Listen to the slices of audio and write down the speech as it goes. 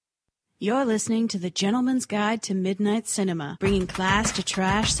You're listening to The Gentleman's Guide to Midnight Cinema, bringing class to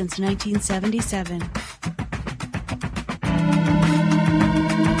trash since 1977.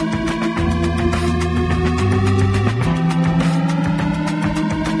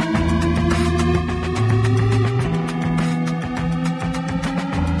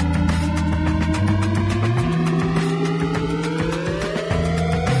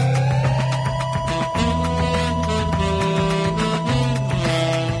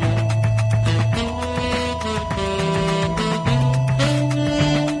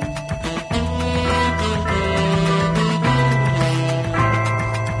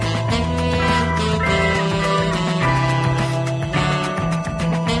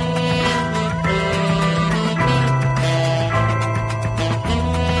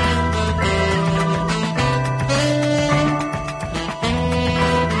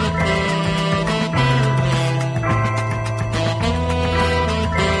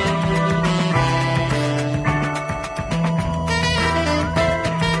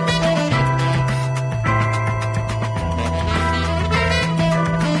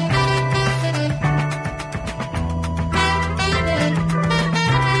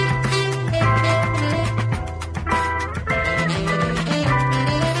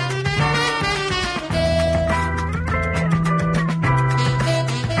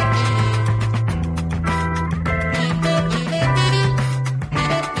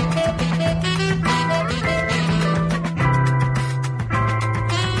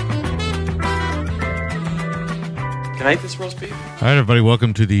 Can I eat this roast beef? All right, everybody,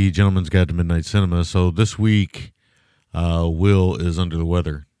 welcome to the Gentleman's Guide to Midnight Cinema. So this week, Will is under the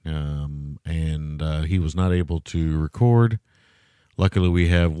weather, and he was not able to record. Luckily, we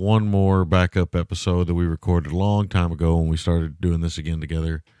have one more backup episode that we recorded a long time ago when we started doing this again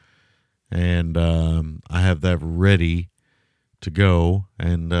together. And I have that ready to go,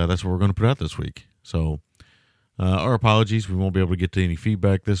 and that's what we're going to put out this week. So our apologies. We won't be able to get to any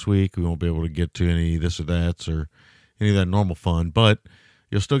feedback this week. We won't be able to get to any this or that or any of that normal fun, but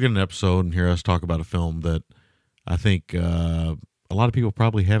you'll still get an episode and hear us talk about a film that I think a lot of people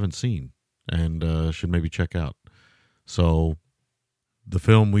probably haven't seen and should maybe check out. So the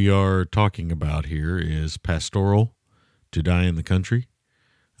film we are talking about here is Pastoral, To Die in the Country,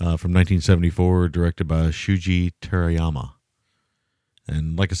 from 1974, directed by Shuji Terayama.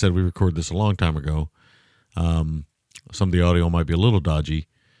 And like I said, we recorded this a long time ago. Some of the audio might be a little dodgy,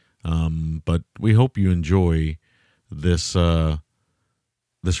 but we hope you enjoy this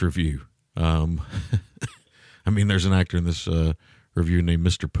review. I mean, there's an actor in this review named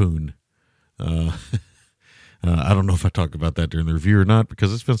Mr. Poon. I don't know if I talked about that during the review or not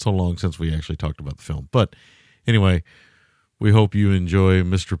because it's been so long since we actually talked about the film. But anyway, we hope you enjoy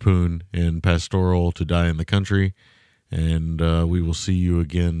Mr. Poon and Pastoral, To Die in the Country, and we will see you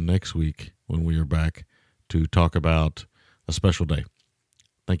again next week when we are back to talk about A Special Day.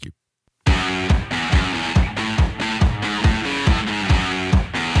 Thank you.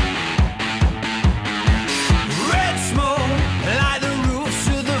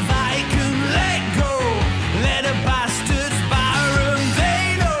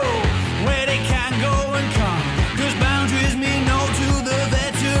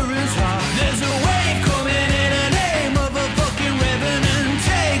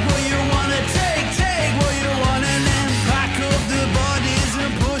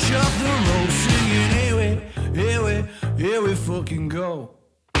 Here we fucking go.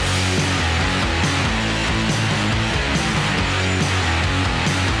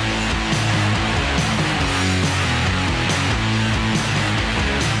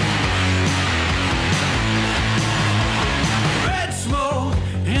 Red smoke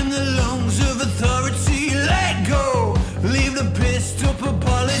in the lungs of authority. Let go. Leave the pissed up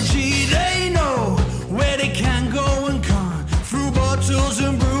apology. They know where they can go and can't. Through bottles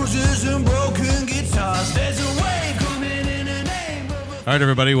and bruises and broken guitars. There's a wave coming. All right,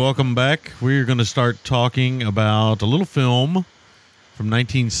 everybody, welcome back. We're going to start talking about a little film from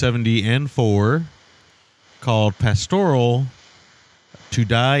 1974 called Pastoral, To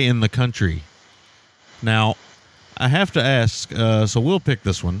Die in the Country. Now, I have to ask, so Will picked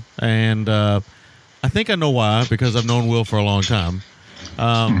this one, and I think I know why, because I've known Will for a long time.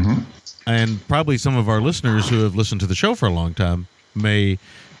 And probably some of our listeners who have listened to the show for a long time may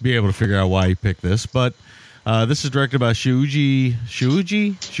be able to figure out why he picked this, but this is directed by Shuji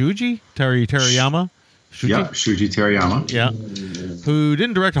Terayama. Shuji Terayama. Yeah, who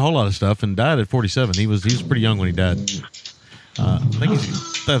didn't direct a whole lot of stuff and died at 47. He was pretty young when he died. I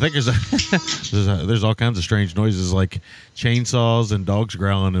think there's all kinds of strange noises like chainsaws and dogs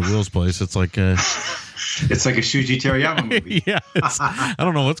growling at Will's place. It's like it's like a Shuji Terayama movie. Yeah, I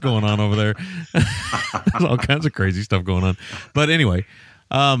don't know what's going on over there. There's all kinds of crazy stuff going on. But anyway,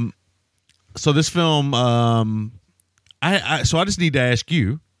 so this film, I just need to ask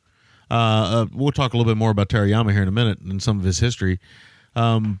you. We'll talk a little bit more about Terayama here in a minute and some of his history.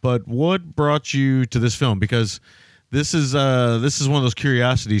 But what brought you to this film? Because this is one of those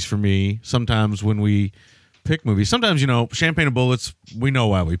curiosities for me. Sometimes when we pick movies, sometimes Champagne and Bullets, we know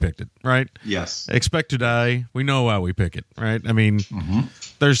why we picked it, right? Yes. Expect to Die, we know why we pick it, right? I mean,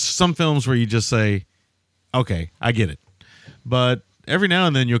 There's some films where you just say, "Okay, I get it," but every now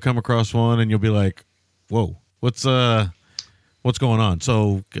and then you'll come across one and you'll be like, "Whoa, what's going on?"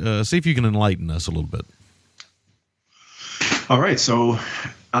 So see if you can enlighten us a little bit. All right, so.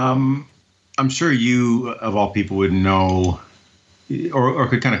 I'm sure you, of all people, would know or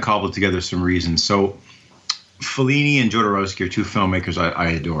could kind of cobble together some reasons. So Fellini and Jodorowsky are two filmmakers I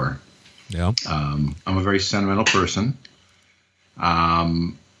adore. Yeah. I'm a very sentimental person.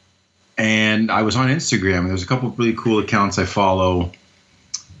 And I was on Instagram, and there's a couple of really cool accounts I follow.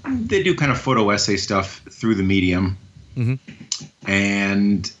 They do kind of photo essay stuff through the medium.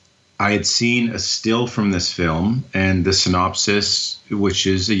 And I had seen a still from this film and the synopsis, which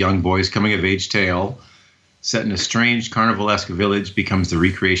is a young boy's coming-of-age tale set in a strange carnivalesque village, becomes the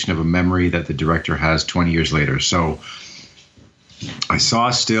recreation of a memory that the director has 20 years later. So I saw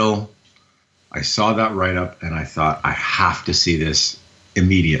a still, I saw that write-up, and I thought, I have to see this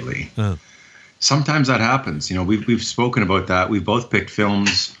immediately. Sometimes that happens. We've spoken about that. We've both picked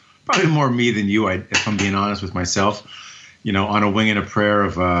films, probably more me than you, if I'm being honest with myself. On a wing and a prayer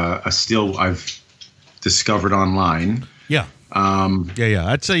of a still I've discovered online. Yeah.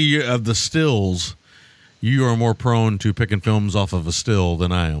 I'd say of the stills, you are more prone to picking films off of a still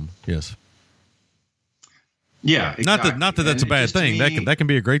than I am. Yes. Yeah. Exactly. Not that that's a bad thing. That can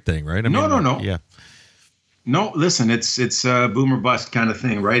be a great thing, right? No. Yeah. No, listen, it's a boom or bust kind of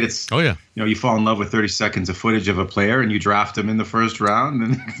thing, right? It's you fall in love with 30 seconds of footage of a player and you draft them in the first round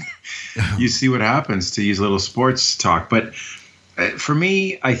and you see what happens, to use a little sports talk. But for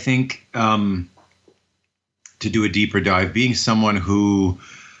me, I think to do a deeper dive, being someone who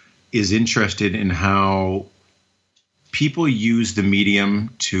is interested in how people use the medium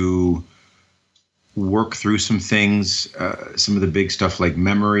to work through some things, some of the big stuff like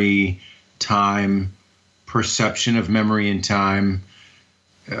memory, time, perception of memory and time,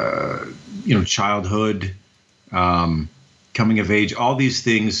 childhood, coming of age, all these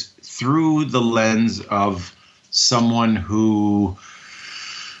things through the lens of someone who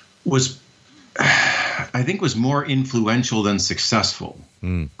was more influential than successful,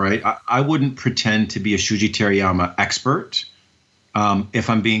 right? I wouldn't pretend to be a Shuji Terayama expert. If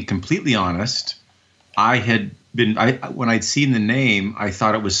I'm being completely honest, when I'd seen the name, I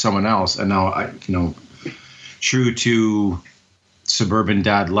thought it was someone else. And now true to suburban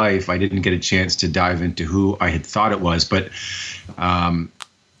dad life, I didn't get a chance to dive into who I had thought it was. But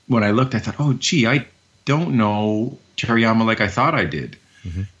when I looked, I thought, oh, gee, I don't know Terayama like I thought I did.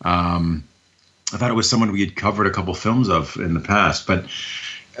 I thought it was someone we had covered a couple films of in the past. But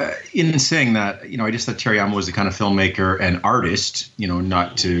in saying that, I just thought Terayama was the kind of filmmaker and artist,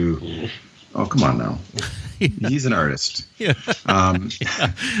 not to... Oh, come on now. He's an artist. Yeah.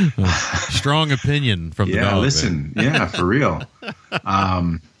 Strong opinion from the dog. Listen. Yeah, for real.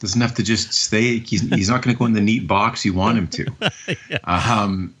 Doesn't have to just stay. He's not going to go in the neat box you want him to.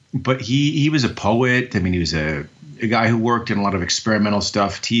 But he was a poet. I mean, he was a guy who worked in a lot of experimental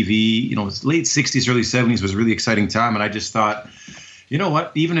stuff, TV. Late 60s, early 70s was a really exciting time. And I just thought, you know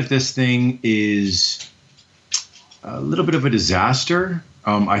what? Even if this thing is a little bit of a disaster,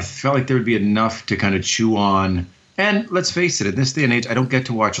 I felt like there would be enough to kind of chew on. And let's face it, in this day and age, I don't get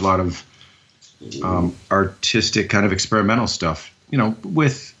to watch a lot of artistic kind of experimental stuff,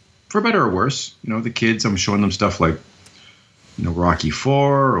 with, for better or worse, the kids, I'm showing them stuff like, Rocky IV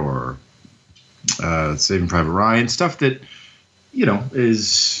or Saving Private Ryan, stuff that,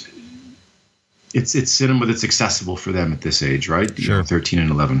 is, it's cinema that's accessible for them at this age, right? Sure. 13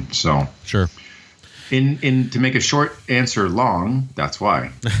 and 11. So. Sure. In to make a short answer long, that's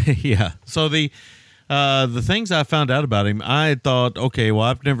why. Yeah. So the things I found out about him, I thought, okay, well,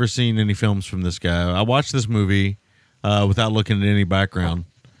 I've never seen any films from this guy. I watched this movie without looking at any background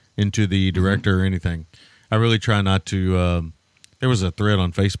into the director or anything. I really try not to. There was a thread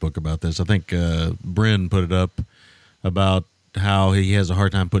on Facebook about this. I think Bryn put it up about how he has a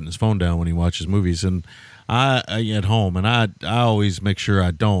hard time putting his phone down when he watches movies, and I at home, and I always make sure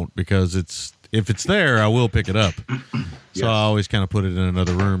I don't, because if it's there, I will pick it up. Yes. So I always kind of put it in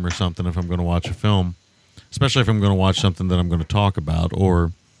another room or something if I'm going to watch a film, especially if I'm going to watch something that I'm going to talk about,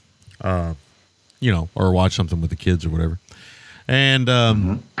 or or watch something with the kids or whatever. And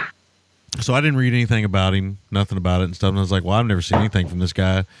so I didn't read anything about him, nothing about it and stuff. And I was like, well, I've never seen anything from this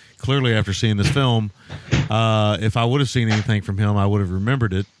guy. Clearly, after seeing this film, if I would have seen anything from him, I would have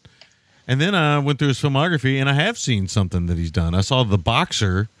remembered it. And then I went through his filmography, and I have seen something that he's done. I saw The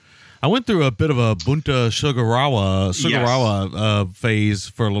Boxer. I went through a bit of a Bunta Sugarawa phase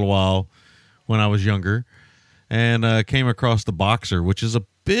for a little while when I was younger, and came across The Boxer, which is a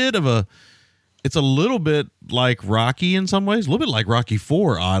bit of a... It's a little bit like Rocky in some ways, a little bit like Rocky IV,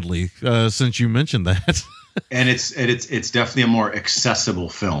 oddly, since you mentioned that. And it's definitely a more accessible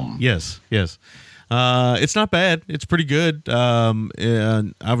film. Yes. It's not bad. It's pretty good.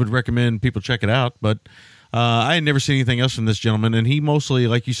 And I would recommend people check it out. But I had never seen anything else from this gentleman, and he mostly,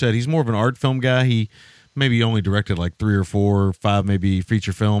 like you said, he's more of an art film guy. He maybe only directed like 3 or 4 or 5 maybe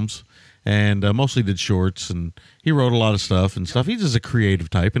feature films, and mostly did shorts, and he wrote a lot of stuff and stuff. He's just a creative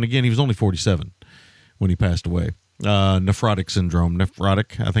type. And again, he was only 47 when he passed away. Nephrotic syndrome.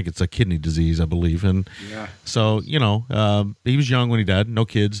 I think it's a kidney disease, I believe. And so, he was young when he died. No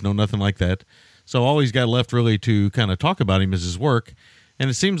kids, no nothing like that. So all he's got left really to kind of talk about him is his work. And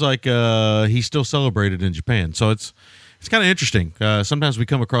it seems like he's still celebrated in Japan. So it's kind of interesting. Sometimes we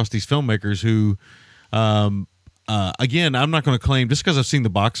come across these filmmakers who, again, I'm not going to claim, just because I've seen The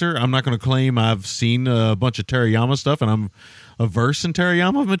Boxer, I'm not going to claim I've seen a bunch of Terayama stuff and I'm averse in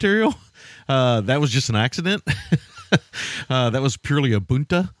Terayama material. That was just an accident. That was purely a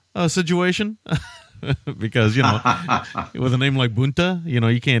Bunta situation. Because with a name like Bunta,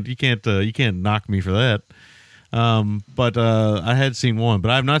 you can't knock me for that. But I had seen one,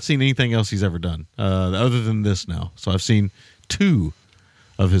 but I've not seen anything else he's ever done other than this now. So I've seen 2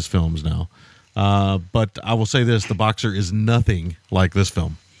 of his films now. But I will say this: The Boxer is nothing like this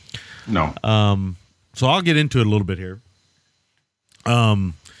film. No. So I'll get into it a little bit here.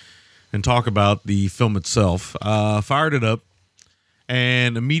 And talk about the film itself. Fired it up,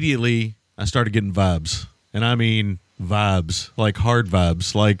 and immediately I started getting vibes. And I mean vibes, like hard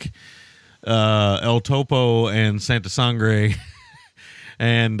vibes, like El Topo and Santa Sangre.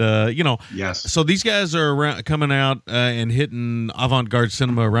 And, yes. So these guys are coming out and hitting avant-garde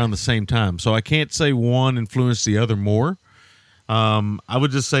cinema around the same time. So I can't say one influenced the other more. I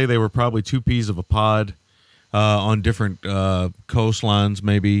would just say they were probably 2 peas of a pod on different coastlines,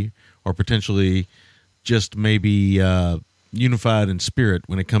 maybe, or potentially just maybe unified in spirit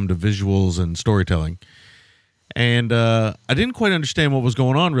when it come to visuals and storytelling. And I didn't quite understand what was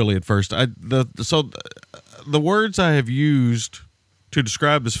going on really at first. So the words I have used to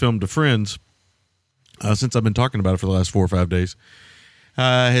describe this film to friends, since I've been talking about it for the last 4 or 5 days,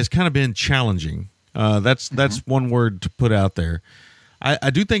 has kind of been challenging. That's one word to put out there. I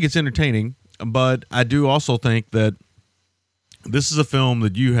do think it's entertaining, but I do also think that this is a film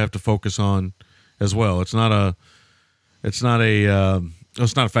that you have to focus on as well. It's not a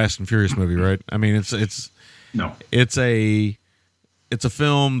Fast and Furious movie, right? I mean, No. It's a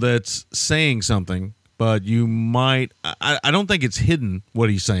film that's saying something, but you might, I don't think it's hidden what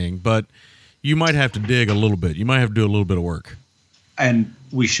he's saying, but you might have to dig a little bit. You might have to do a little bit of work. And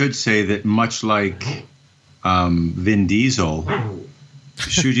we should say that much like Vin Diesel,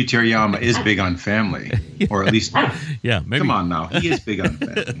 Shuji Terayama is big on family, or at least, maybe. Come on now, he is big on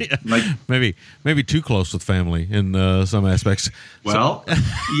family. Like maybe too close with family in some aspects. Well,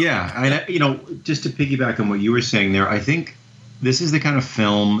 and just to piggyback on what you were saying there, I think this is the kind of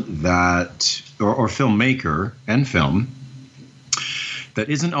film that, or filmmaker and film, that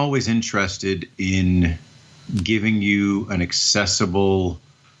isn't always interested in giving you an accessible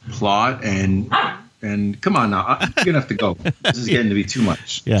plot and come on now, you're gonna have to go. This is getting to be too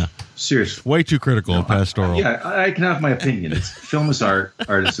much. Yeah, seriously, way too critical of Pastoral. I can have my opinion. Film is art.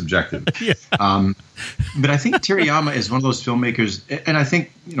 Art is subjective. Yeah. But I think Terayama is one of those filmmakers, and I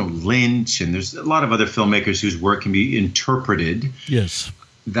think Lynch, and there's a lot of other filmmakers whose work can be interpreted. Yes.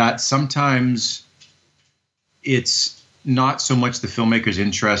 That sometimes it's not so much the filmmaker's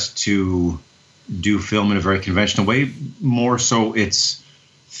interest to do film in a very conventional way, more so it's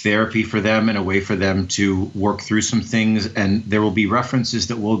therapy for them and a way for them to work through some things. And there will be references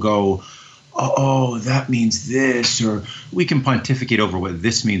that will go, oh, that means this, or we can pontificate over what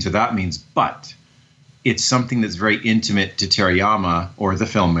this means or that means. But it's something that's very intimate to Terayama or the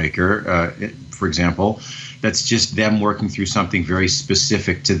filmmaker, for example, that's just them working through something very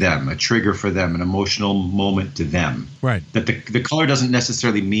specific to them, a trigger for them, an emotional moment to them. Right. That the color doesn't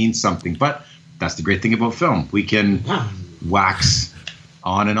necessarily mean something, but that's the great thing about film. We can wax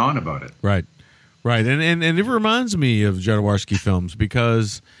on and on about it. Right. Right, and it reminds me of Jodorowsky films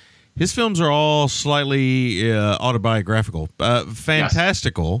because his films are all slightly autobiographical,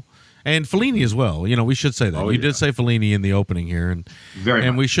 fantastical, and Fellini as well. You know, we should say that. You did say Fellini in the opening here,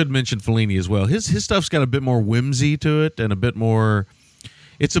 and we should mention Fellini as well. His stuff's got a bit more whimsy to it, and a bit more.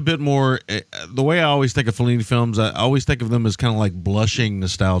 It's a bit more. The way I always think of Fellini films, I always think of them as kind of like blushing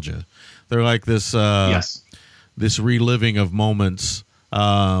nostalgia. They're like this. This reliving of moments,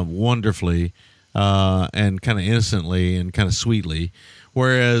 wonderfully, and kind of innocently and kind of sweetly.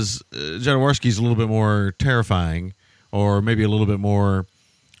 Whereas Jodorowsky's a little bit more terrifying, or maybe a little bit more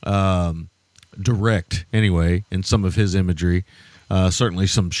direct, anyway, in some of his imagery. Certainly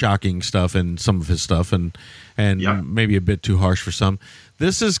some shocking stuff in some of his stuff, and maybe a bit too harsh for some.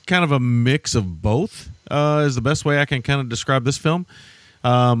 This is kind of a mix of both. Is the best way I can kind of describe this film.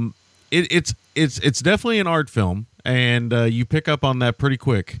 It's definitely an art film, and you pick up on that pretty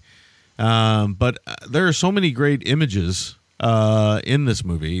quick. But there are so many great images in this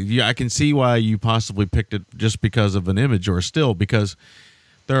movie. I can see why you possibly picked it just because of an image or a still, because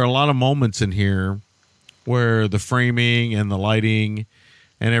there are a lot of moments in here where the framing and the lighting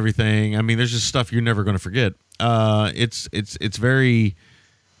and everything. I mean, there's just stuff you're never going to forget. It's very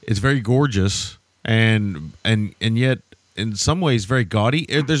gorgeous and yet in some ways very gaudy.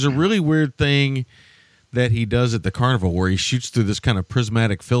 There's a really weird thing that he does at the carnival where he shoots through this kind of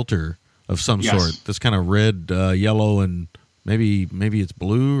prismatic filter of some sort. This kind of red, yellow, and maybe it's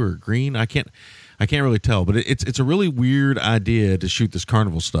blue or green. I can't really tell, but it's a really weird idea to shoot this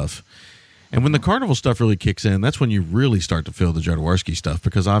carnival stuff. And when the carnival stuff really kicks in, that's when you really start to feel the Jodorowsky stuff,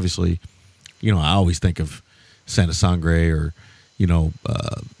 because obviously, you know, I always think of Santa Sangre or, you know,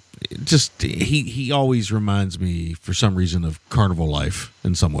 just he always reminds me for some reason of carnival life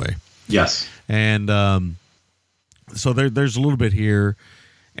in some way. Yes. And so there's a little bit here,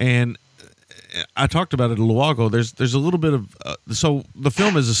 and I talked about it a little while ago. There's a little bit of so the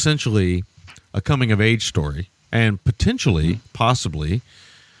film is essentially a coming of age story, and possibly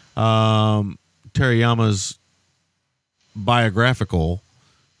Terayama's biographical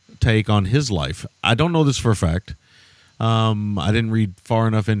take on his life. I don't know this for a fact. I didn't read far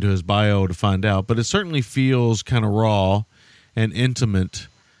enough into his bio to find out, but it certainly feels kind of raw and intimate.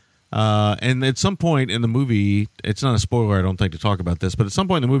 And at some point in the movie, it's not a spoiler, I don't think, to talk about this, but at some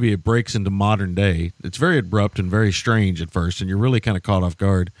point in the movie, it breaks into modern day. It's very abrupt and very strange at first, and you're really kind of caught off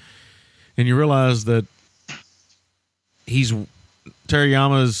guard. And you realize that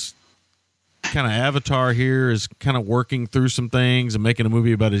Terayama's kind of avatar here is kind of working through some things and making a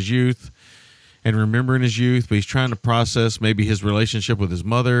movie about his youth and remembering his youth, but he's trying to process maybe his relationship with his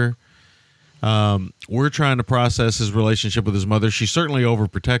mother. We're trying to process his relationship with his mother. She's certainly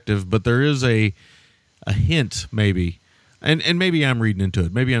overprotective, but there is a hint, maybe, and maybe I'm reading into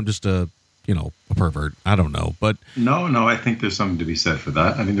it. Maybe I'm just a pervert. I don't know, but no, I think there's something to be said for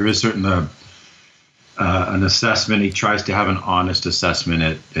that. I mean, there is certainly an assessment. He tries to have an honest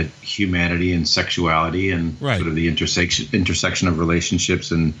assessment at humanity and sexuality and sort of the intersection of relationships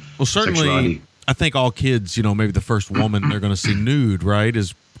and certainly sexuality. I think all kids, maybe the first woman they're going to see nude, right,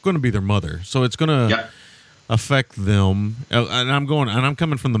 is going to be their mother. So it's going to affect them. And I'm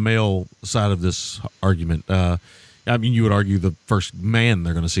coming from the male side of this argument. I mean, you would argue the first man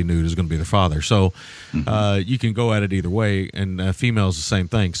they're going to see nude is going to be their father. So you can go at it either way, and females the same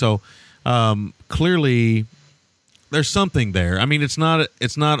thing. So clearly there's something there. I mean, it's not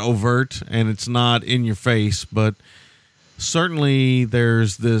overt and it's not in your face, but certainly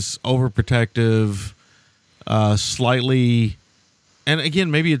there's this overprotective, slightly, and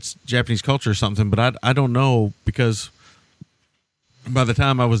again, maybe it's Japanese culture or something, but I don't know, because by the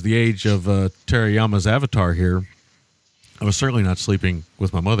time I was the age of Terayama's avatar here, I was certainly not sleeping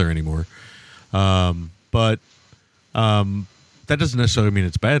with my mother anymore. But that doesn't necessarily mean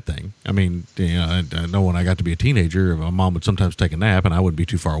it's a bad thing. I mean, I know when I got to be a teenager, my mom would sometimes take a nap and I wouldn't be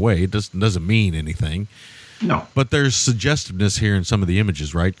too far away. It doesn't mean anything. No. But there's suggestiveness here in some of the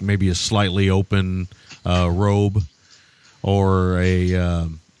images, right? Maybe a slightly open robe, or a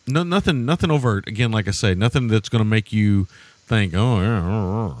nothing overt. Again, like I say, nothing that's going to make you think, oh,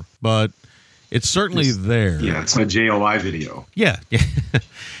 yeah, but it's certainly there. Yeah, it's a JOI video. Yeah.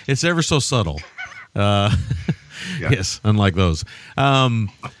 It's ever so subtle. Yes, unlike those. So,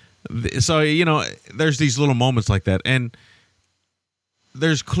 there's these little moments like that. And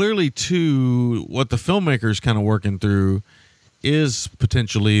there's clearly, too, what the filmmaker's kind of working through is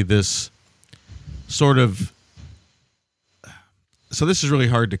potentially this sort of... So this is really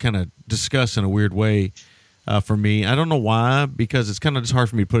hard to kind of discuss in a weird way for me. I don't know why, because it's kind of just hard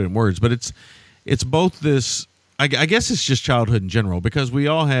for me to put it in words. But it's both this I guess it's just childhood in general, because we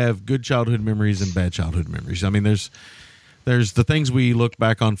all have good childhood memories and bad childhood memories. I mean, there's the things we look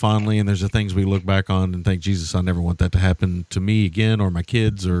back on fondly, and there's the things we look back on and think, Jesus, I never want that to happen to me again, or my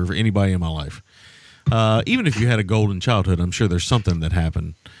kids, or anybody in my life. Even if you had a golden childhood, I'm sure there's something that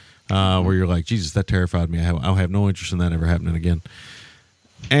happened where you're like, Jesus, that terrified me. I'll have no interest in that ever happening again.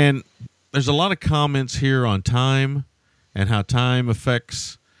 And there's a lot of comments here on time and how time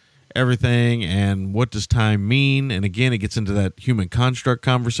affects everything, and what does time mean. And again, it gets into that human construct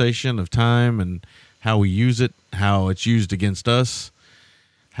conversation of time and how we use it, how it's used against us,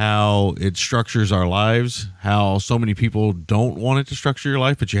 how it structures our lives, how so many people don't want it to structure your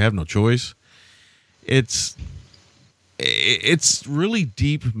life, but you have no choice. It's really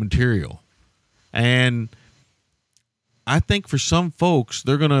deep material. And I think for some folks,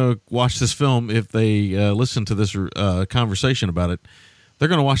 they're going to watch this film, if they listen to this conversation about it, they're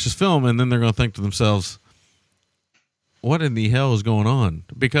going to watch this film and then they're going to think to themselves, what in the hell is going on?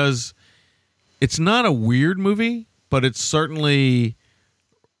 Because it's not a weird movie, but it certainly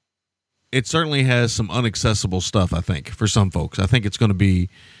has some inaccessible stuff, I think, for some folks. I think it's going to be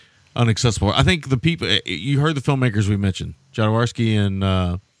inaccessible. I think the people, you heard the filmmakers we mentioned, Jodorowsky and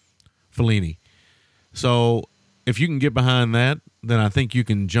Fellini. So if you can get behind that, then I think you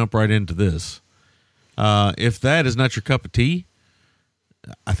can jump right into this. If that is not your cup of tea,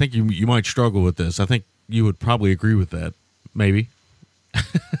 I think you might struggle with this. I think you would probably agree with that, maybe.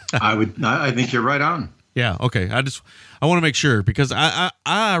 I think you're right on. Yeah. Okay. I want to make sure, because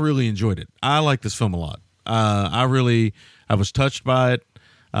I really enjoyed it. I like this film a lot. I was touched by it.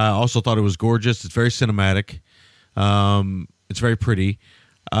 I also thought it was gorgeous. It's very cinematic. It's very pretty.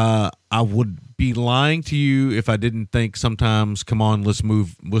 I would be lying to you if I didn't think sometimes, come on, let's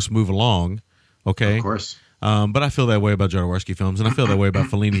move along. Okay. Of course. But I feel that way about Jodorowsky films, and I feel that way about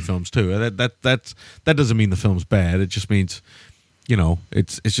Fellini films too. That doesn't mean the film's bad. It just means,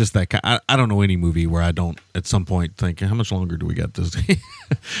 it's just that I don't know any movie where I don't at some point think, how much longer do we got this?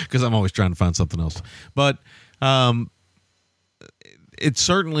 Because I'm always trying to find something else. But it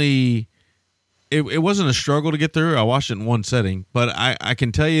certainly it wasn't a struggle to get through. I watched it in one setting, but I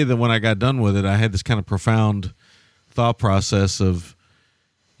can tell you that when I got done with it, I had this kind of profound thought process of,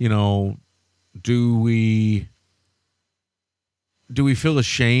 do we feel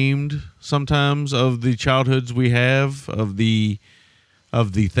ashamed sometimes of the childhoods we have, of the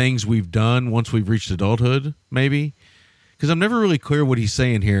things we've done once we've reached adulthood, maybe? Because I'm never really clear what he's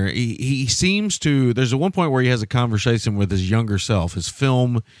saying here. He seems to, there's at one point where he has a conversation with his younger self, his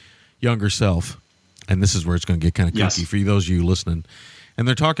film younger self, and this is where it's going to get kind of kooky for those of you listening. And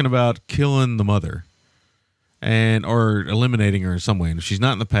they're talking about killing the mother, or eliminating her in some way. And if she's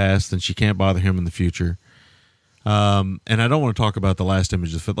not in the past, then she can't bother him in the future. And I don't want to talk about the last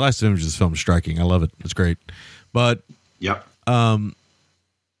image. The last image of this film is striking. I love it. It's great. But yep.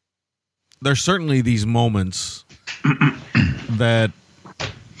 There's certainly these moments that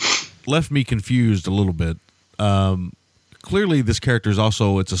left me confused a little bit. Clearly, this character is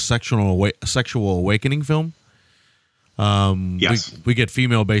also, it's a sexual awakening film. Yes. We get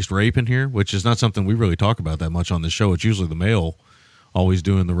female-based rape in here, which is not something we really talk about that much on this show. It's usually the male always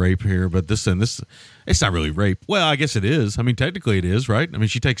doing the rape here, but this, it's not really rape. Well, I guess it is. I mean, technically it is, right? I mean,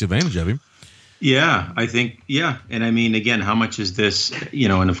 she takes advantage of him. Yeah, I think, yeah. And I mean, again, how much is this,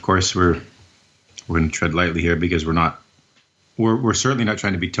 and of course we're going to tread lightly here because we're certainly not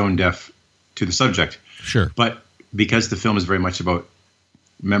trying to be tone deaf to the subject. Sure. But because the film is very much about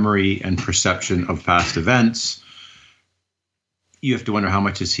memory and perception of past events, you have to wonder how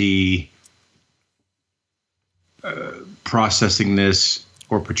much is he processing this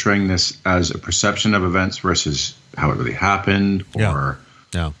or portraying this as a perception of events versus how it really happened, or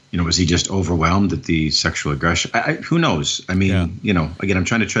was he just overwhelmed at the sexual aggression? Who knows? I mean, again, I'm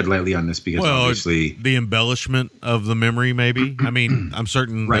trying to tread lightly on this because obviously the embellishment of the memory, maybe. I mean, I'm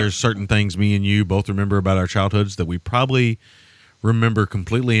certain there's certain things me and you both remember about our childhoods that we probably remember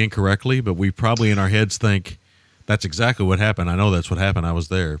completely incorrectly, but we probably in our heads think that's exactly what happened. I know that's what happened. I was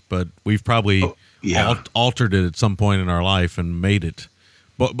there, but we've probably altered it at some point in our life and made it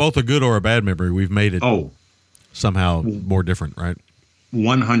both a good or a bad memory. We've made it somehow more different, right?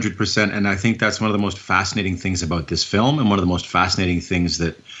 100%. And I think that's one of the most fascinating things about this film, and one of the most fascinating things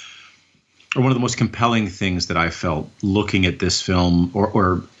or one of the most compelling things that I felt looking at this film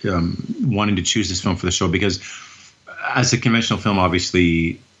or wanting to choose this film for the show, because as a conventional film,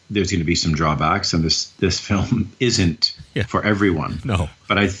 obviously there's going to be some drawbacks, and this film isn't for everyone. No.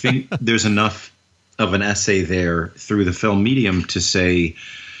 But I think there's enough of an essay there through the film medium to say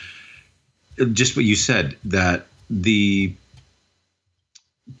just what you said, that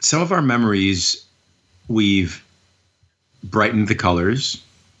some of our memories we've brightened the colors.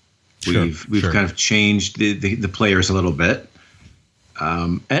 We've kind of changed the players a little bit,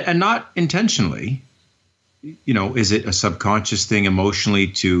 and not intentionally. Is it a subconscious thing emotionally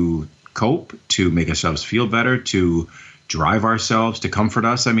to cope, to make ourselves feel better, to drive ourselves, to comfort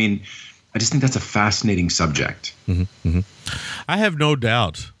us? I mean, I just think that's a fascinating subject. Mm-hmm, mm-hmm. I have no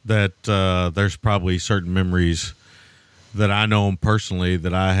doubt that there's probably certain memories that I know personally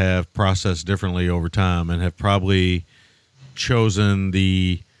that I have processed differently over time and have probably chosen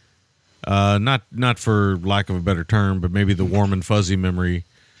the not for lack of a better term, but maybe the warm and fuzzy memory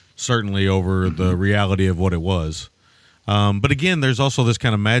certainly over the reality of what it was. But again, there's also this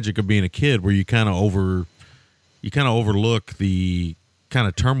kind of magic of being a kid where you kind of overlook the kind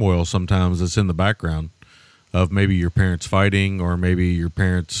of turmoil sometimes that's in the background of maybe your parents fighting or maybe your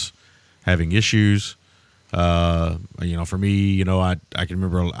parents having issues. For me, I can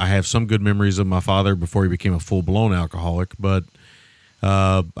remember I have some good memories of my father before he became a full-blown alcoholic, but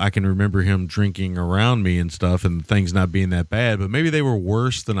I can remember him drinking around me and stuff and things not being that bad, but maybe they were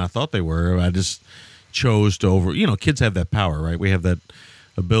worse than I thought they were. I just chose to kids have that power, right? We have that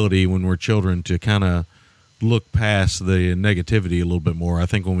ability when we're children to kind of look past the negativity a little bit more. I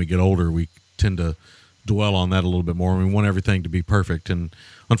think when we get older, we tend to dwell on that a little bit more. We want everything to be perfect. And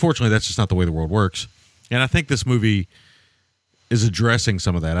unfortunately, that's just not the way the world works. And I think this movie is addressing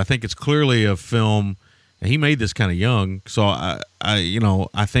some of that. I think it's clearly a film, and he made this kind of young. So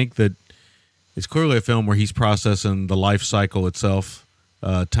I think that it's clearly a film where he's processing the life cycle itself,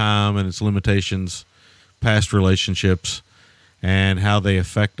 time and its limitations, past relationships, and how they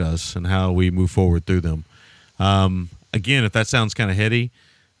affect us and how we move forward through them. Again, if that sounds kind of heady,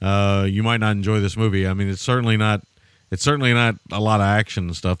 you might not enjoy this movie. I mean, it's certainly not a lot of action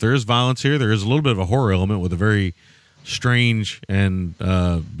and stuff. There is violence here. There is a little bit of a horror element with a very strange and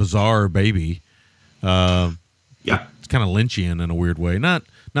bizarre baby. It's kind of Lynchian in a weird way. Not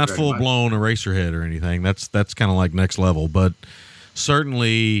full blown Eraserhead or anything. That's kind of like next level, but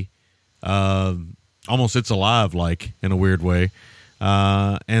certainly almost It's Alive like in a weird way.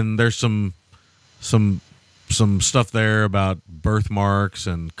 And there's some stuff there about birthmarks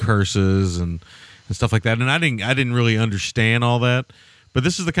and curses and stuff like that. And I didn't really understand all that, but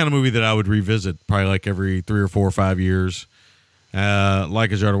this is the kind of movie that I would revisit probably like every 3 or 4 or 5 years,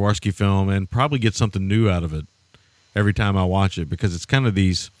 like a Jodorowsky film, and probably get something new out of it every time I watch it, because it's kind of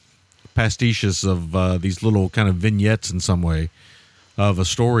these pastiches of these little kind of vignettes in some way of a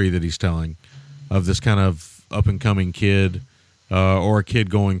story that he's telling of this kind of up and coming kid, or a kid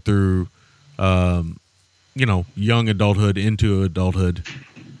going through, young adulthood into adulthood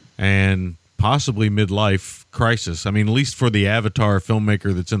and possibly midlife crisis. I mean, at least for the Avatar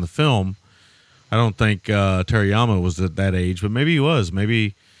filmmaker that's in the film, I don't think Terayama was at that age, but maybe he was.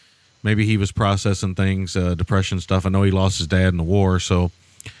 Maybe he was processing things, depression stuff. I know he lost his dad in the war, so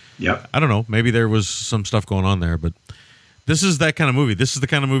yep. I don't know. Maybe there was some stuff going on there, but this is that kind of movie. This is the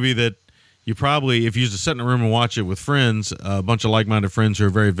kind of movie that you probably, if you used to sit in a room and watch it with friends, a bunch of like-minded friends who are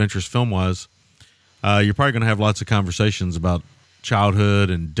very adventurous film-wise, you're probably going to have lots of conversations about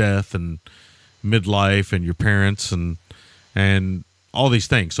childhood and death and midlife and your parents and all these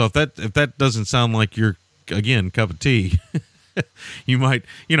things. So if that doesn't sound like your, again, cup of tea, you might,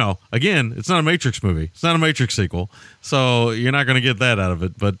 again, it's not a Matrix movie. It's not a Matrix sequel. So you're not going to get that out of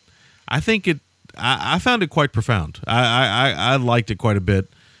it. But I think I found it quite profound. I liked it quite a bit.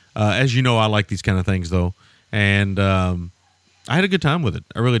 As you know, I like these kind of things, though. And I had a good time with it.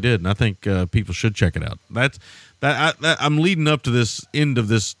 I really did. And I think people should check it out. I'm leading up to this end of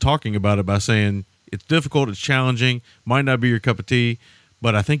this talking about it by saying it's difficult, it's challenging, might not be your cup of tea,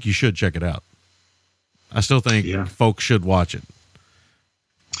 but I think you should check it out. I still think folks should watch it.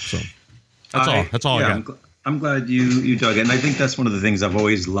 So that's all I got. I'm glad you dug it. And I think that's one of the things I've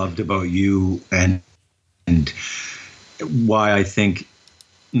always loved about you and why I think,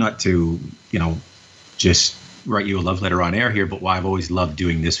 not to, just write you a love letter on air here, but why I've always loved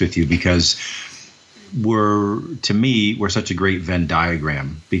doing this with you, because we're such a great Venn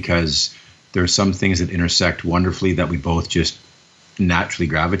diagram, because there are some things that intersect wonderfully that we both just naturally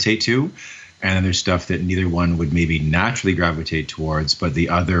gravitate to. And then there's stuff that neither one would maybe naturally gravitate towards, but the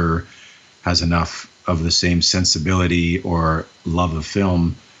other has enough of the same sensibility or love of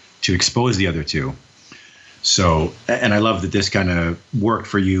film to expose the other two. So, and I love that this kind of worked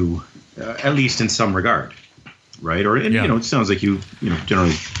for you, at least in some regard, right? Or, and, it sounds like you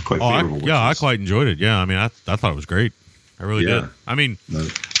generally quite favorable. I quite enjoyed it. Yeah, I mean, I thought it was great. I really did. I mean,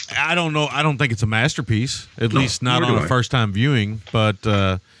 I don't know. I don't think it's a masterpiece, at least not on a first-time viewing, but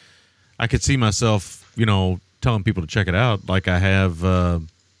I could see myself, telling people to check it out like I have,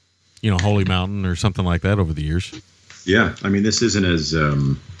 Holy Mountain or something like that over the years. Yeah, I mean, this isn't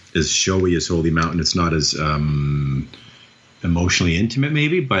as showy as Holy Mountain. It's not as emotionally intimate,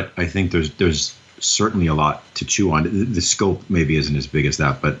 maybe, but I think there's certainly a lot to chew on. The scope maybe isn't as big as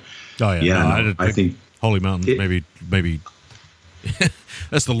that, but I think Holy Mountain maybe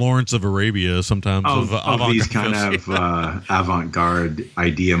that's the Lawrence of Arabia sometimes of these kind of avant-garde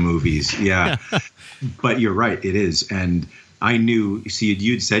idea movies. Yeah, but you're right, it is. And I knew, see,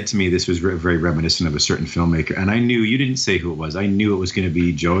 you'd said to me this was very reminiscent of a certain filmmaker, and I knew, you didn't say who it was, I knew it was going to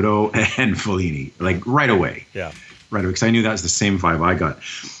be Giotto and Fellini, like right away. Yeah. Right away, because I knew that was the same vibe I got.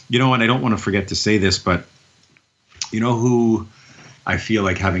 You know, and I don't want to forget to say this, but you know who I feel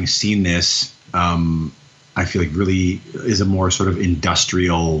like, having seen this, I feel like really is a more sort of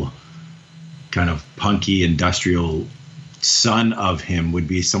industrial, kind of punky industrial son of him would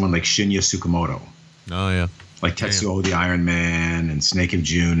be someone like Shinya Tsukamoto. Oh, yeah. Like Tetsuo the Iron Man and Snake of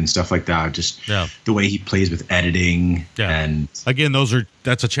June and stuff like that. Just the way he plays with editing. Yeah. And again,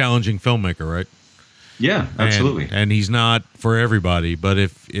 that's a challenging filmmaker, right? Yeah, absolutely. And he's not for everybody, but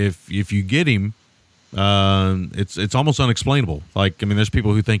if you get him, it's almost unexplainable. Like, I mean, there's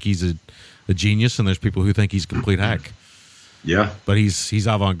people who think he's a genius, and there's people who think he's a complete hack. Yeah. But he's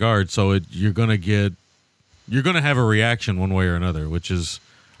avant-garde, so you're gonna have a reaction one way or another, which is,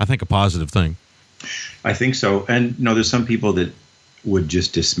 I think, a positive thing. I think so. And there's some people that would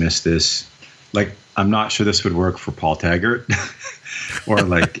just dismiss this. Like, I'm not sure this would work for Paul Taggart or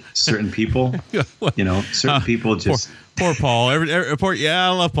like certain people. Certain people just poor Paul. I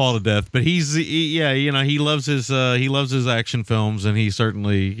love Paul to death, but he loves his action films, and he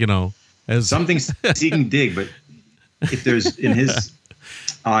certainly, as something he can dig. But if there's in his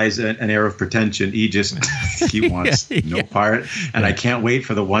eyes an air of pretension, he wants no part. And I can't wait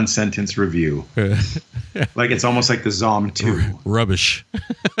for the one sentence review. Like, it's almost like the Zom 2. Rubbish.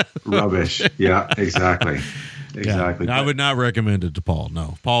 Yeah, exactly. Yeah. I would not recommend it to Paul.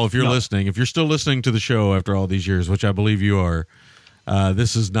 No, Paul, if you're listening, if you're still listening to the show after all these years, which I believe you are,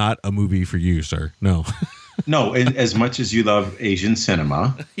 this is not a movie for you, sir. No. No, and as much as you love Asian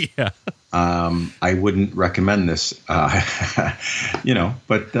cinema, I wouldn't recommend this. But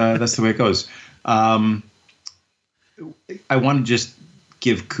that's the way it goes. I want to just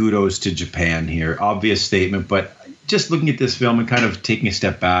give kudos to Japan here. Obvious statement, but just looking at this film and kind of taking a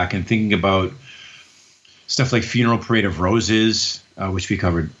step back and thinking about stuff like Funeral Parade of Roses, which we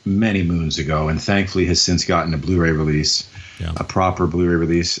covered many moons ago, and thankfully has since gotten a Blu-ray release, a proper Blu-ray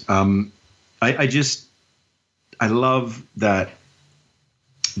release. I love that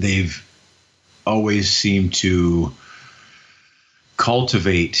they've always seemed to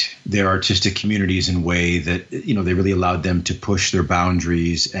cultivate their artistic communities in a way that, they really allowed them to push their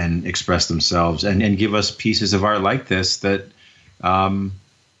boundaries and express themselves and give us pieces of art like this that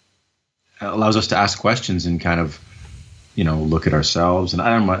allows us to ask questions and kind of, look at ourselves. And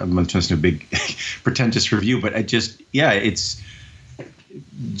I'm going to turn this into a big pretentious review, but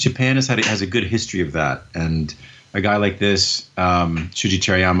Japan has a good history of that. And a guy like this, Shuji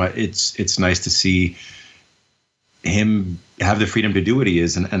Terayama, it's nice to see him have the freedom to do what he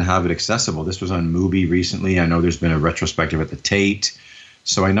is and have it accessible. This was on Mubi recently. I know there's been a retrospective at the Tate.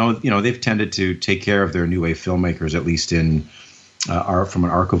 So I know, they've tended to take care of their new wave filmmakers, at least in from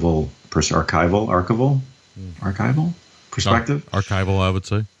an archival perspective. Archival, I would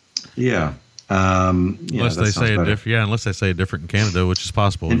say. Yeah. Unless they say it different in Canada, which is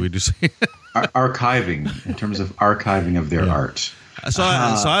possible. We do say archiving, in terms of archiving of their art. So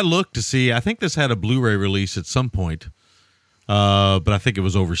I looked to see. I think this had a Blu-ray release at some point, but I think it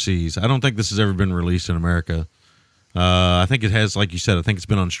was overseas. I don't think this has ever been released in America. I think it has, like you said. I think it's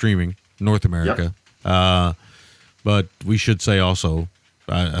been on streaming North America. Yep. But we should say also,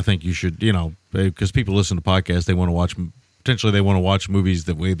 I think you should, because people listen to podcasts, they want to watch. Potentially, they want to watch movies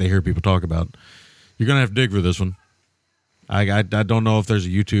that they hear people talk about. You're going to have to dig for this one. I don't know if there's a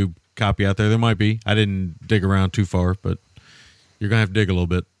YouTube copy out there. There might be. I didn't dig around too far, but you're going to have to dig a little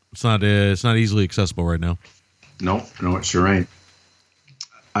bit. It's not easily accessible right now. No, it sure ain't.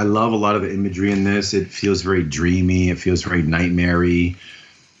 I love a lot of the imagery in this. It feels very dreamy. It feels very nightmare-y.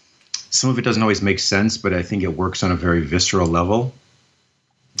 Some of it doesn't always make sense, but I think it works on a very visceral level.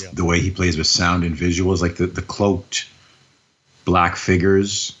 Yeah. The way he plays with sound and visuals, like the cloaked black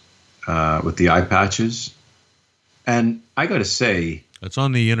figures with the eye patches. And I got to say, it's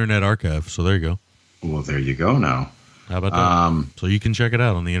on the Internet Archive, so there you go. Well, there you go now. How about that? So you can check it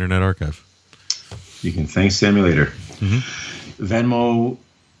out on the Internet Archive. You can thank Sammy later. Mm-hmm. Venmo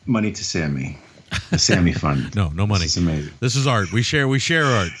money to Sammy. The Sammy Fund. No money. This is amazing. This is art. We share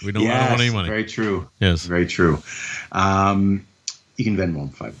art. I don't want any money. Very true. Yes. Very true. You can Venmo him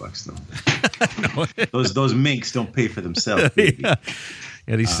 $5 though. Those minks don't pay for themselves. Baby.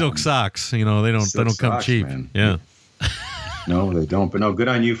 Yeah, these silk socks, they don't come cheap. Man. Yeah. No, they don't. But no, good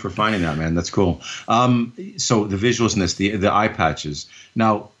on you for finding that, man. That's cool. So the visuals in this, the eye patches.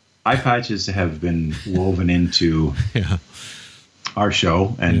 Now, eye patches have been woven into our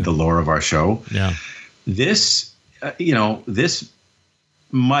show and the lore of our show. Yeah. This, this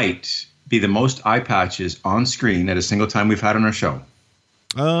might be the most eye patches on screen at a single time we've had on our show.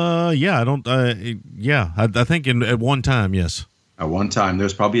 I don't. I think at one time, yes. At one time,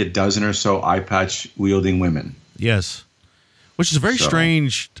 there's probably a dozen or so eye patch wielding women. Yes. Which is very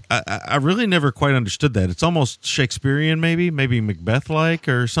strange. I really never quite understood that. It's almost Shakespearean, maybe Macbeth-like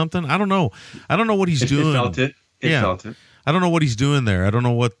or something. I don't know. I don't know what he's doing. It felt it. Felt it. I don't know what he's doing there. I don't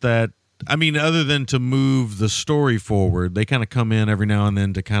know what that. I mean, other than to move the story forward, they kind of come in every now and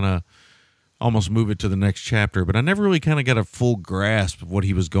then to kind of almost move it to the next chapter. But I never really kind of got a full grasp of what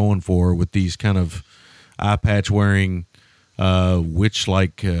he was going for with these kind of eye patch wearing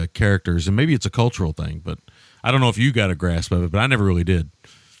witch-like characters. And maybe it's a cultural thing, but I don't know if you got a grasp of it, but I never really did.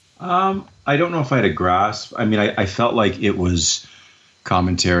 I don't know if I had a grasp. I mean, I felt like it was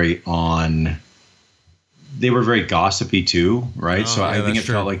commentary on. They were very gossipy too, right? So I think it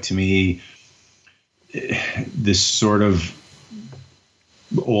felt like to me this sort of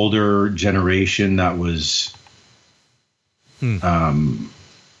older generation that was. They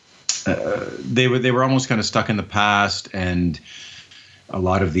were almost kind of stuck in the past, and a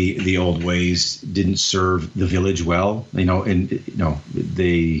lot of the old ways didn't serve the village well, they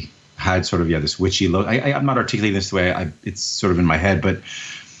had sort of, this witchy look. I'm not articulating this the way it's sort of in my head, but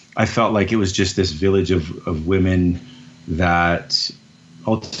I felt like it was just this village of women that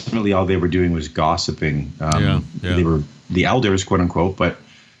ultimately all they were doing was gossiping. They were the elders, quote unquote, but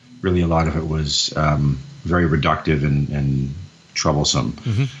really a lot of it was very reductive and troublesome.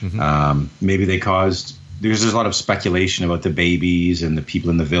 Maybe they caused. There's a lot of speculation about the babies and the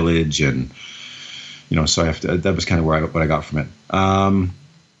people in the village, and so that was kind of what I got from it.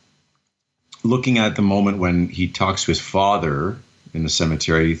 Looking at the moment when he talks to his father in the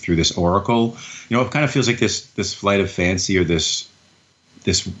cemetery through this oracle, it kind of feels like this flight of fancy or this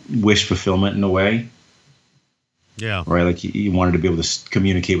wish fulfillment in a way. Yeah. Right, like he wanted to be able to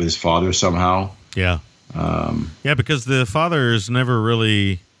communicate with his father somehow. Yeah. Because the father is never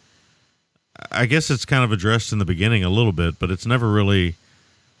really. I guess it's kind of addressed in the beginning a little bit, but it's never really.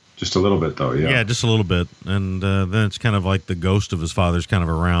 Just a little bit, though, yeah. Yeah, just a little bit. And then it's kind of like the ghost of his father's kind of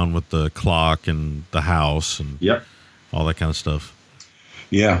around with the clock and the house and all that kind of stuff.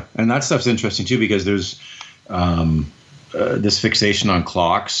 Yeah, and that stuff's interesting, too, because there's this fixation on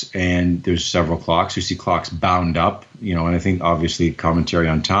clocks, and there's several clocks. You see clocks bound up, and I think, obviously, commentary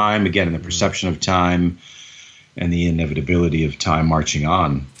on time, again, and the perception of time and the inevitability of time marching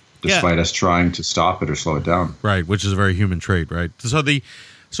on. Despite us trying to stop it or slow it down, right? Which is a very human trait, right?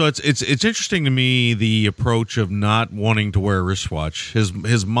 So it's interesting to me the approach of not wanting to wear a wristwatch.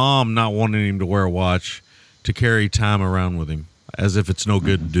 His mom not wanting him to wear a watch to carry time around with him, as if it's no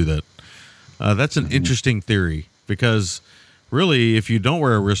good to do that. That's an interesting theory, because really, if you don't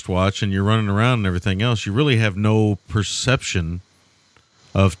wear a wristwatch and you're running around and everything else, you really have no perception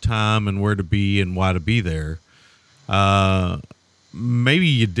of time and where to be and why to be there. Maybe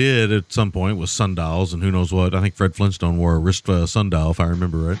you did at some point with sundials and who knows what. I think Fred Flintstone wore a wrist sundial, if I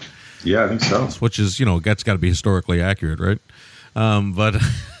remember right. Yeah, I think so. Which is, that's got to be historically accurate, right? But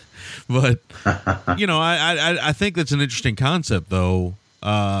I think that's an interesting concept, though,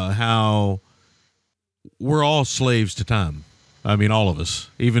 how we're all slaves to time. I mean, all of us,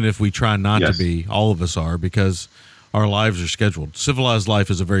 even if we try not to be, all of us are, because our lives are scheduled. Civilized life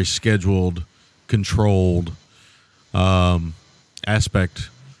is a very scheduled, controlled aspect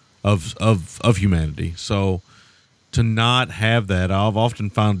of humanity. So to not have that, I've often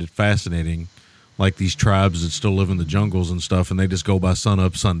found it fascinating, like these tribes that still live in the jungles and stuff, and they just go by sun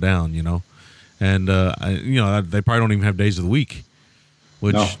up, sun down, and they probably don't even have days of the week,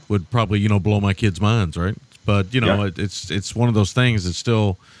 which would probably blow my kids' minds, right? But it's one of those things that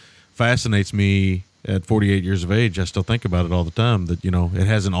still fascinates me. At 48 years of age, I still think about it all the time, that it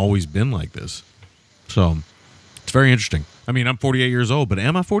hasn't always been like this. So it's very interesting. I mean, I'm 48 years old, but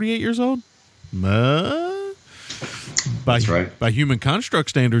am I 48 years old? That's right. By human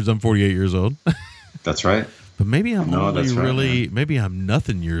construct standards, I'm 48 years old. That's right. But maybe I'm maybe I'm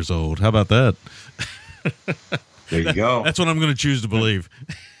nothing years old. How about that? There you go. That's what I'm going to choose to believe.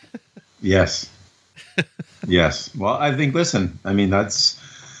 Yes. Yes. Well, I think, listen, I mean,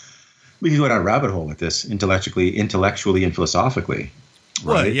 we can go down a rabbit hole with this intellectually and philosophically.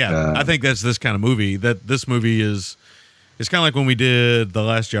 Right? Well, yeah. I think that's this kind of movie. That this movie is It's kind of like when we did the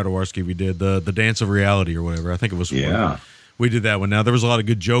last Jodorowsky, we did the Dance of Reality or whatever. I think it was. Yeah. We did that one. Now, there was a lot of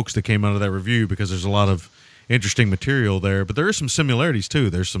good jokes that came out of that review because there's a lot of interesting material there, but there are some similarities too.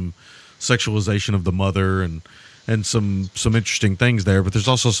 There's some sexualization of the mother and some interesting things there, but there's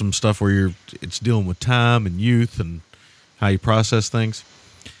also some stuff where it's dealing with time and youth and how you process things.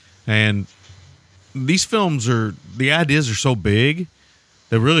 And these films the ideas are so big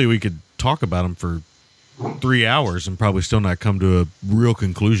that really we could talk about them for 3 hours and probably still not come to a real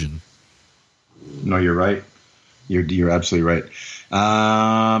conclusion. No, you're right. You're absolutely right.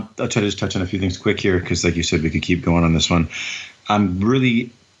 I'll try to just touch on a few things quick here because, like you said, we could keep going on this one. I'm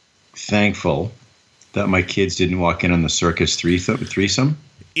really thankful that my kids didn't walk in on the circus threesome.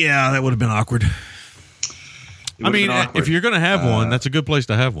 Yeah, that would have been awkward. I mean, if you're going to have one, that's a good place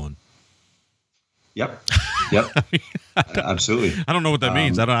to have one. Yep. Absolutely. I don't know what that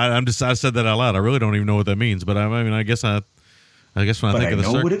means. I said that out loud. I really don't even know what that means. But I mean, I guess when I think of the circus,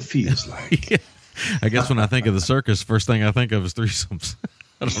 I know what it feels like. Yeah. I guess when I think of the circus, first thing I think of is threesomes.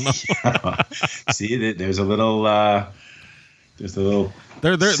 I don't know. See, there's a little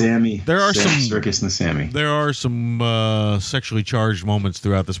Sammy. There are some circus and the Sammy. There are some sexually charged moments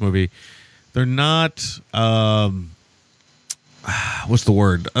throughout this movie. They're not. What's the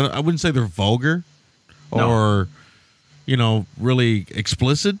word? I wouldn't say they're vulgar or, really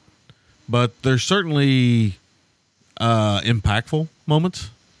explicit, but they're certainly impactful moments.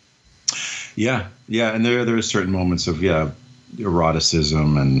 Yeah, and there are certain moments of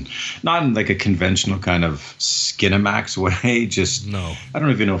eroticism, and not in like a conventional kind of Skinamax way. Just no, I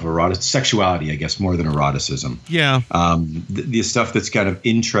don't even know if sexuality, I guess, more than eroticism. Yeah. The stuff that's kind of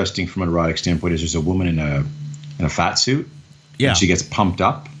interesting from an erotic standpoint is there's a woman in a fat suit. Yeah, and she gets pumped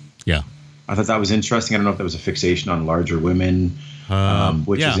up. Yeah, I thought that was interesting. I don't know if that was a fixation on larger women,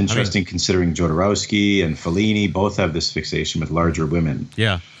 which is interesting considering Jodorowsky and Fellini both have this fixation with larger women.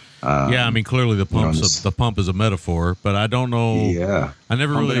 Yeah. I mean, clearly the pump is a metaphor, but I don't know. Yeah, I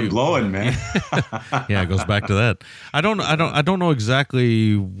never Pumping really and blowing, man. Yeah, it goes back to that. I don't know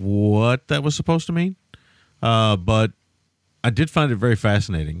exactly what that was supposed to mean, but I did find it very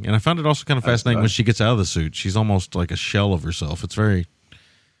fascinating, and I found it also kind of fascinating when she gets out of the suit. She's almost like a shell of herself. It's very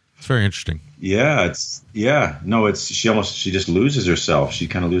interesting. Yeah, she just loses herself. She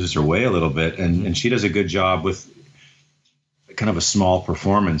kind of loses her way a little bit, and she does a good job with kind of a small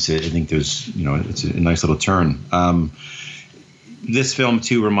performance. I think there's, it's a nice little turn. This film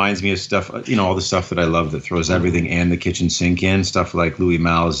too reminds me of stuff, all the stuff that I love that throws everything and the kitchen sink in, stuff like Louis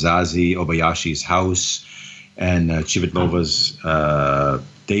Malle's Zazie, Obayashi's House, and Chivitlova's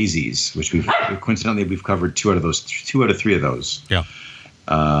Daisies, which we've covered two out of three of those. Yeah.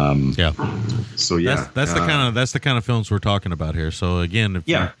 So yeah, that's the kind of films we're talking about here. So again,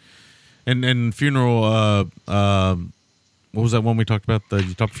 and Funeral. What was that one we talked about?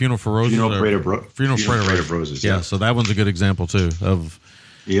 You talked Funeral for Roses. Funeral Parade of Roses. Yeah, so that one's a good example too of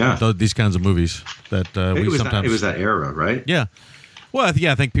these kinds of movies that we sometimes. It was that era, right? Yeah. Well, I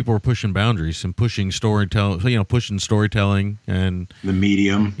think people were pushing boundaries and pushing storytelling. Pushing storytelling and the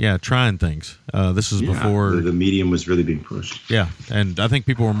medium. Yeah, trying things. This is before the medium was really being pushed. Yeah, and I think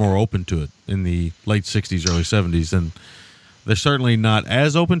people were more open to it in the late '60s, early '70s, and they're certainly not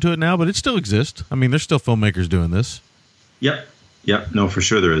as open to it now. But it still exists. I mean, there's still filmmakers doing this. Yep. No, for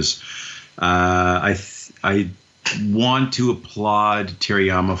sure there is. I want to applaud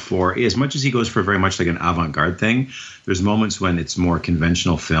Teriyama for, as much as he goes for very much like an avant-garde thing, there's moments when it's more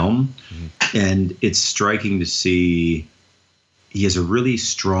conventional film, and it's striking to see he has a really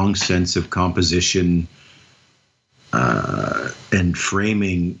strong sense of composition and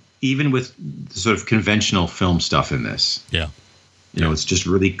framing, even with sort of conventional film stuff in this. Yeah. It's just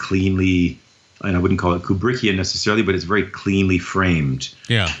really cleanly, and I wouldn't call it Kubrickian necessarily, but it's very cleanly framed.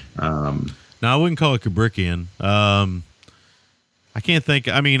 Yeah. No, I wouldn't call it Kubrickian. I can't think.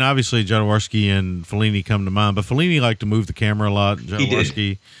 I mean, obviously, Jodorowsky and Fellini come to mind, but Fellini liked to move the camera a lot.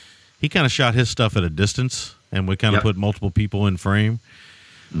 Jodorowsky, he kind of shot his stuff at a distance, and would kind of put multiple people in frame.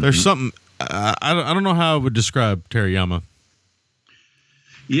 There's something. I don't know how I would describe Teriyama.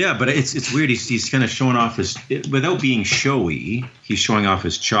 Yeah, but it's weird. He's kind of showing off without being showy, he's showing off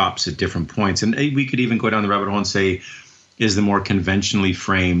his chops at different points. And we could even go down the rabbit hole and say, is the more conventionally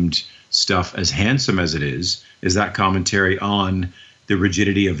framed stuff, as handsome as it is that commentary on the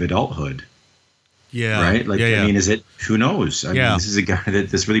rigidity of adulthood? Yeah. Right? Like, I mean, is it, who knows? I mean, this is a guy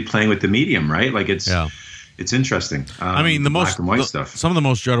that's really playing with the medium, right? Like it's interesting. I mean, the black and white stuff. Some of the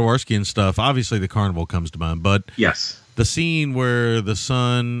most Jodorowskyan stuff, obviously the Carnival comes to mind, but yes. the scene where the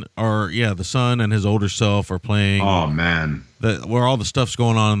son and his older self are playing. Oh man, where all the stuff's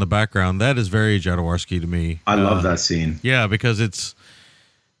going on in the background. That is very Jodorowsky to me. I love that scene. Yeah, because it's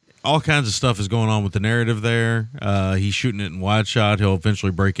all kinds of stuff is going on with the narrative there. He's shooting it in wide shot. He'll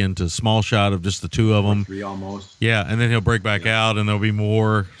eventually break into small shot of just the two of them. 3 almost. Yeah, and then he'll break back out, and there'll be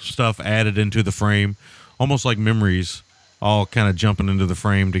more stuff added into the frame, almost like memories, all kind of jumping into the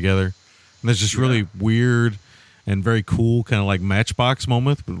frame together. And there's this really weird and very cool kind of like matchbox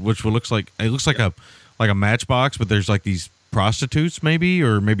moment, which looks like a matchbox, but there's like these prostitutes maybe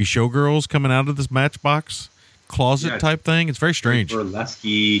showgirls coming out of this matchbox closet type thing. It's very strange.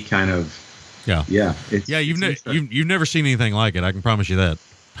 Burlesque kind of. Yeah. You've never seen anything like it. I can promise you that.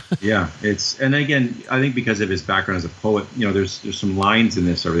 Yeah, and again, I think because of his background as a poet, there's some lines in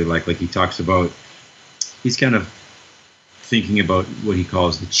this I really like he talks about. He's kind of thinking about what he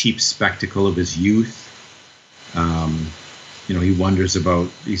calls the cheap spectacle of his youth. He wonders about,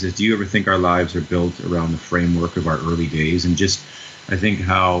 he says, do you ever think our lives are built around the framework of our early days? And just, I think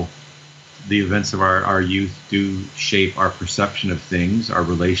how the events of our youth do shape our perception of things, our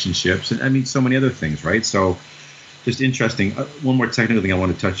relationships, and I mean, so many other things, right? So just interesting. One more technical thing I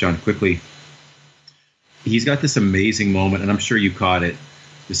want to touch on quickly. He's got this amazing moment, and I'm sure you caught it,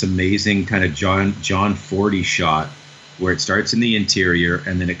 this amazing kind of John Fordy shot where it starts in the interior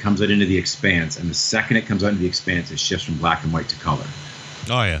and then it comes out into the expanse. And the second it comes out into the expanse, it shifts from black and white to color.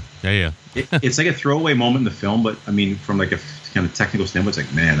 Oh, yeah. It's like a throwaway moment in the film, but I mean, from like a kind of technical standpoint, it's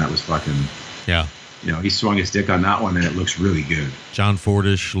like, man, that was fucking... Yeah. He swung his dick on that one and it looks really good. John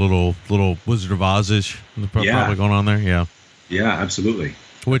Fordish, little Wizard of Oz-ish probably going on there. Yeah. Yeah, absolutely.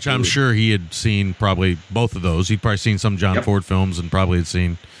 Which I'm sure he had seen probably both of those. He'd probably seen some John Ford films and probably had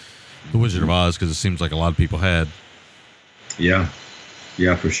seen The Wizard of Oz because it seems like a lot of people had. Yeah,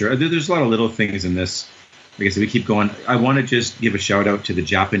 for sure. There's a lot of little things in this. Like I said, we keep going. I want to just give a shout out to the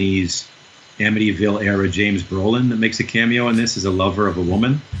Japanese Amityville era James Brolin that makes a cameo in this as a lover of a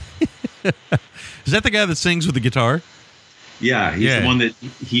woman. Is that the guy that sings with the guitar? Yeah, he's the one that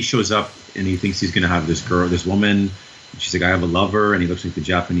he shows up and he thinks he's going to have this woman. She's like, I have a lover, and he looks like the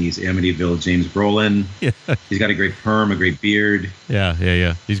Japanese Amityville James Brolin. Yeah. He's got a great perm, a great beard. Yeah.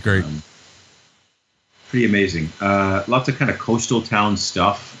 He's great. Pretty amazing. Lots of kind of coastal town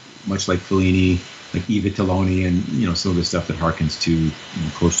stuff, much like Fellini, like Eva Toloni, and some of the stuff that harkens to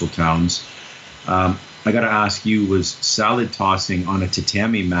coastal towns. I got to ask you, was salad tossing on a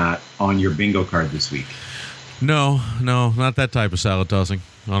tatami mat on your bingo card this week? No, not that type of salad tossing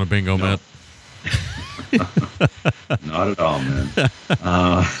on a bingo mat. Not at all, man.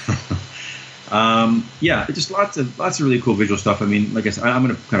 Just lots of really cool visual stuff. I mean, like I said, I'm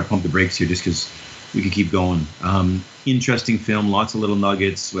going to kind of pump the brakes here just because we could keep going. Interesting film, lots of little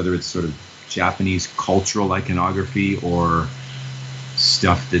nuggets, whether it's sort of Japanese cultural iconography or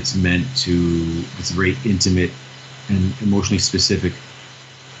stuff that's it's very intimate and emotionally specific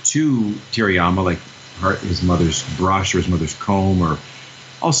to Terayama, like his mother's brush or his mother's comb or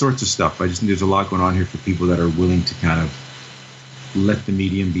all sorts of stuff. I just think there's a lot going on here for people that are willing to kind of let the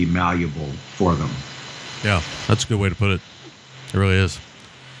medium be malleable for them. Yeah, that's a good way to put it. It really is.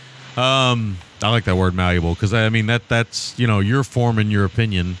 I like that word malleable because I mean that's your form and your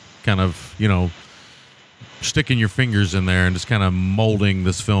opinion kind of sticking your fingers in there and just kind of molding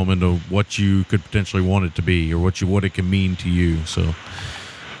this film into what you could potentially want it to be or what it can mean to you. So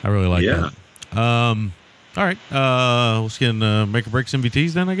I really like that. All right, let's get make or breaks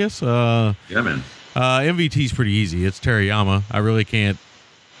MVTs then, I guess. Yeah, man. MVT's pretty easy. It's Terayama. I really can't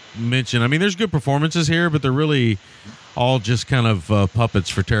mention. I mean, there's good performances here, but they're really all just kind of puppets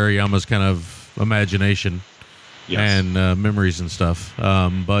for Terayama's kind of imagination and memories and stuff.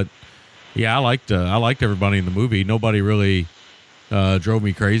 But yeah, I liked everybody in the movie. Nobody really drove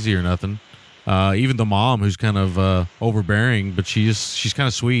me crazy or nothing. Even the mom, who's kind of overbearing, but she's kind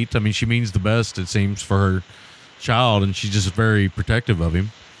of sweet. I mean, she means the best, it seems, for her child, and she's just very protective of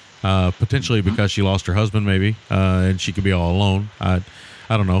him. Potentially because she lost her husband, maybe, and she could be all alone. I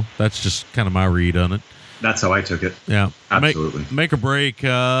don't know. That's just kind of my read on it. That's how I took it. Yeah, absolutely. Make a break.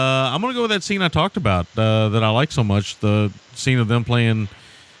 I'm gonna go with that scene I talked about that I like so much. The scene of them playing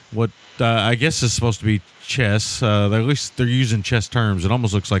what I guess is supposed to be chess. At least they're using chess terms. It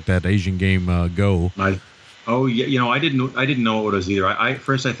almost looks like that Asian game Go. I didn't know what it was either. I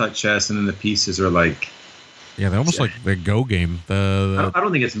first I thought chess, and then the pieces are like. Yeah, they're almost like the Go game. I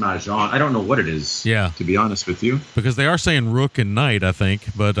don't think it's Mahjong. I don't know what it is. Yeah, to be honest with you, because they are saying rook and knight, I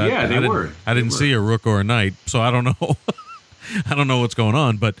think. But I didn't see a rook or a knight, so I don't know. I don't know what's going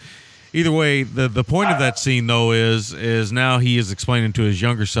on. But either way, the point of that scene though is now he is explaining to his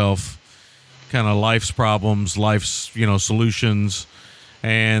younger self kind of life's problems, life's, solutions.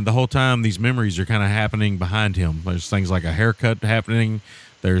 And the whole time, these memories are kind of happening behind him. There's things like a haircut happening.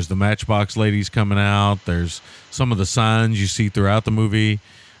 There's the Matchbox ladies coming out. There's some of the signs you see throughout the movie.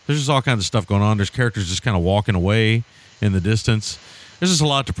 There's just all kinds of stuff going on. There's characters just kind of walking away in the distance. There's just a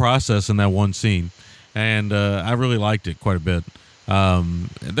lot to process in that one scene. And I really liked it quite a bit.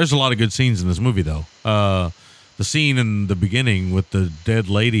 There's a lot of good scenes in this movie, though. The scene in the beginning with the dead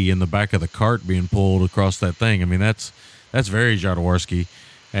lady in the back of the cart being pulled across that thing. I mean, that's very Jodorowsky,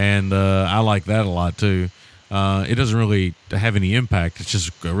 and I like that a lot too. It doesn't really have any impact. It's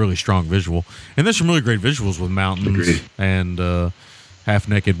just a really strong visual, and there's some really great visuals with mountains and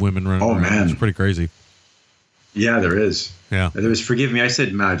half-naked women running around. Man, it's pretty crazy. Yeah, there is. Yeah, there was. Forgive me, I said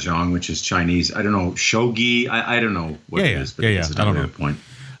mahjong, which is Chinese. I don't know shogi. I don't know what it is. But I don't know. Point.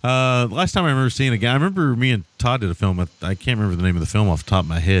 Last time I remember seeing a guy, I remember me and Todd did a film. I can't remember the name of the film off the top of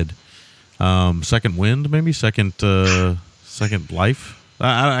my head. Second Wind, maybe Second Life.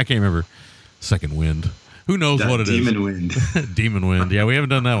 I can't remember. Second Wind. Who knows what it Demon Wind. Demon Wind. Yeah, we haven't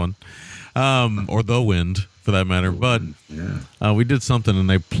done that one. Or The Wind, for that matter. But we did something, and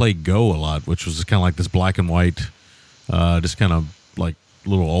they played Go a lot, which was kind of like this black and white, just kind of like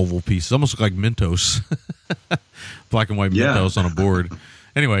little oval pieces, almost like Mentos. Black and white Mentos on a board.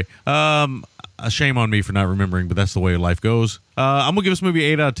 Anyway, a shame on me for not remembering, but that's the way life goes. I'm going to give this movie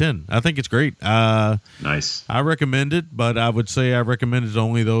 8 out of 10. I think it's great. Nice. I recommend it, but I would say I recommend it to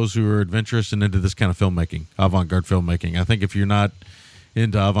only those who are adventurous and into this kind of filmmaking, avant-garde filmmaking. I think if you're not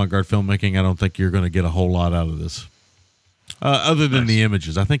into avant-garde filmmaking, I don't think you're going to get a whole lot out of this. Other than the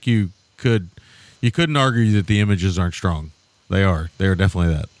images. I think you couldn't argue that the images aren't strong. They are. They are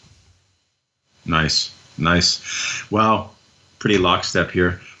definitely that. Nice. Well, pretty lockstep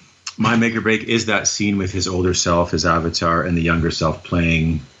here. My make or break is that scene with his older self, his avatar, and the younger self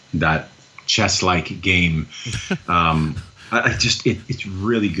playing that chess-like game. It's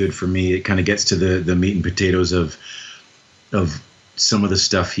really good for me. It kind of gets to the meat and potatoes of some of the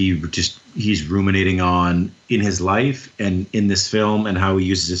stuff he's ruminating on in his life and in this film, and how he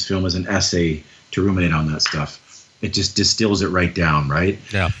uses this film as an essay to ruminate on that stuff. It just distills it right down, right?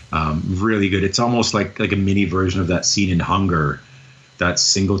 Yeah. Really good. It's almost like a mini version of that scene in Hunger, that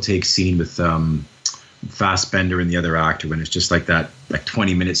single take scene with Fassbender and the other actor, when it's just like that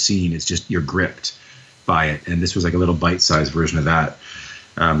 20-minute scene. It's just, you're gripped by it. And this was like a little bite-sized version of that.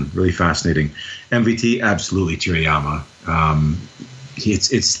 Really fascinating. MVT, absolutely Tirayama.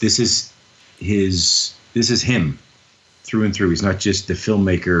 This is him through and through. He's not just the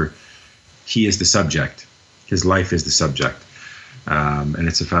filmmaker. He is the subject. His life is the subject. And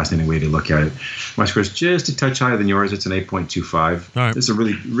it's a fascinating way to look at it. My score is just a touch higher than yours. It's an 8.25. Right. This is a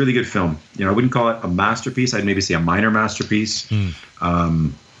really, really good film. I wouldn't call it a masterpiece. I'd maybe say a minor masterpiece.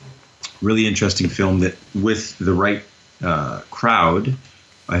 Really interesting film that, with the right crowd,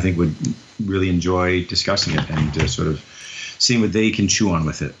 I think would really enjoy discussing it and sort of seeing what they can chew on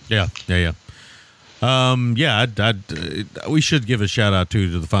with it. Yeah. We should give a shout out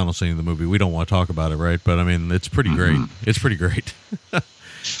to the final scene of the movie. We don't want to talk about it, right? But I mean, it's pretty great. It's pretty great.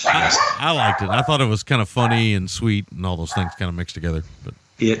 I liked it. I thought it was kind of funny and sweet, and all those things kind of mixed together. But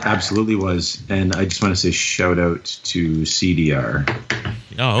it absolutely was. And I just want to say shout out to CDR.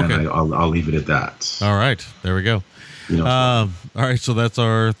 Oh, okay. And I'll leave it at that. All right, there we go. All right, so that's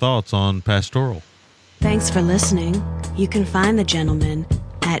our thoughts on Pastoral. Thanks for listening. You can find the gentleman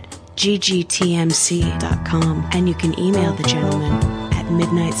at ggtmc.com, and you can email the gentleman at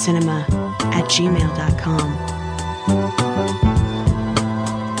midnightcinema@gmail.com.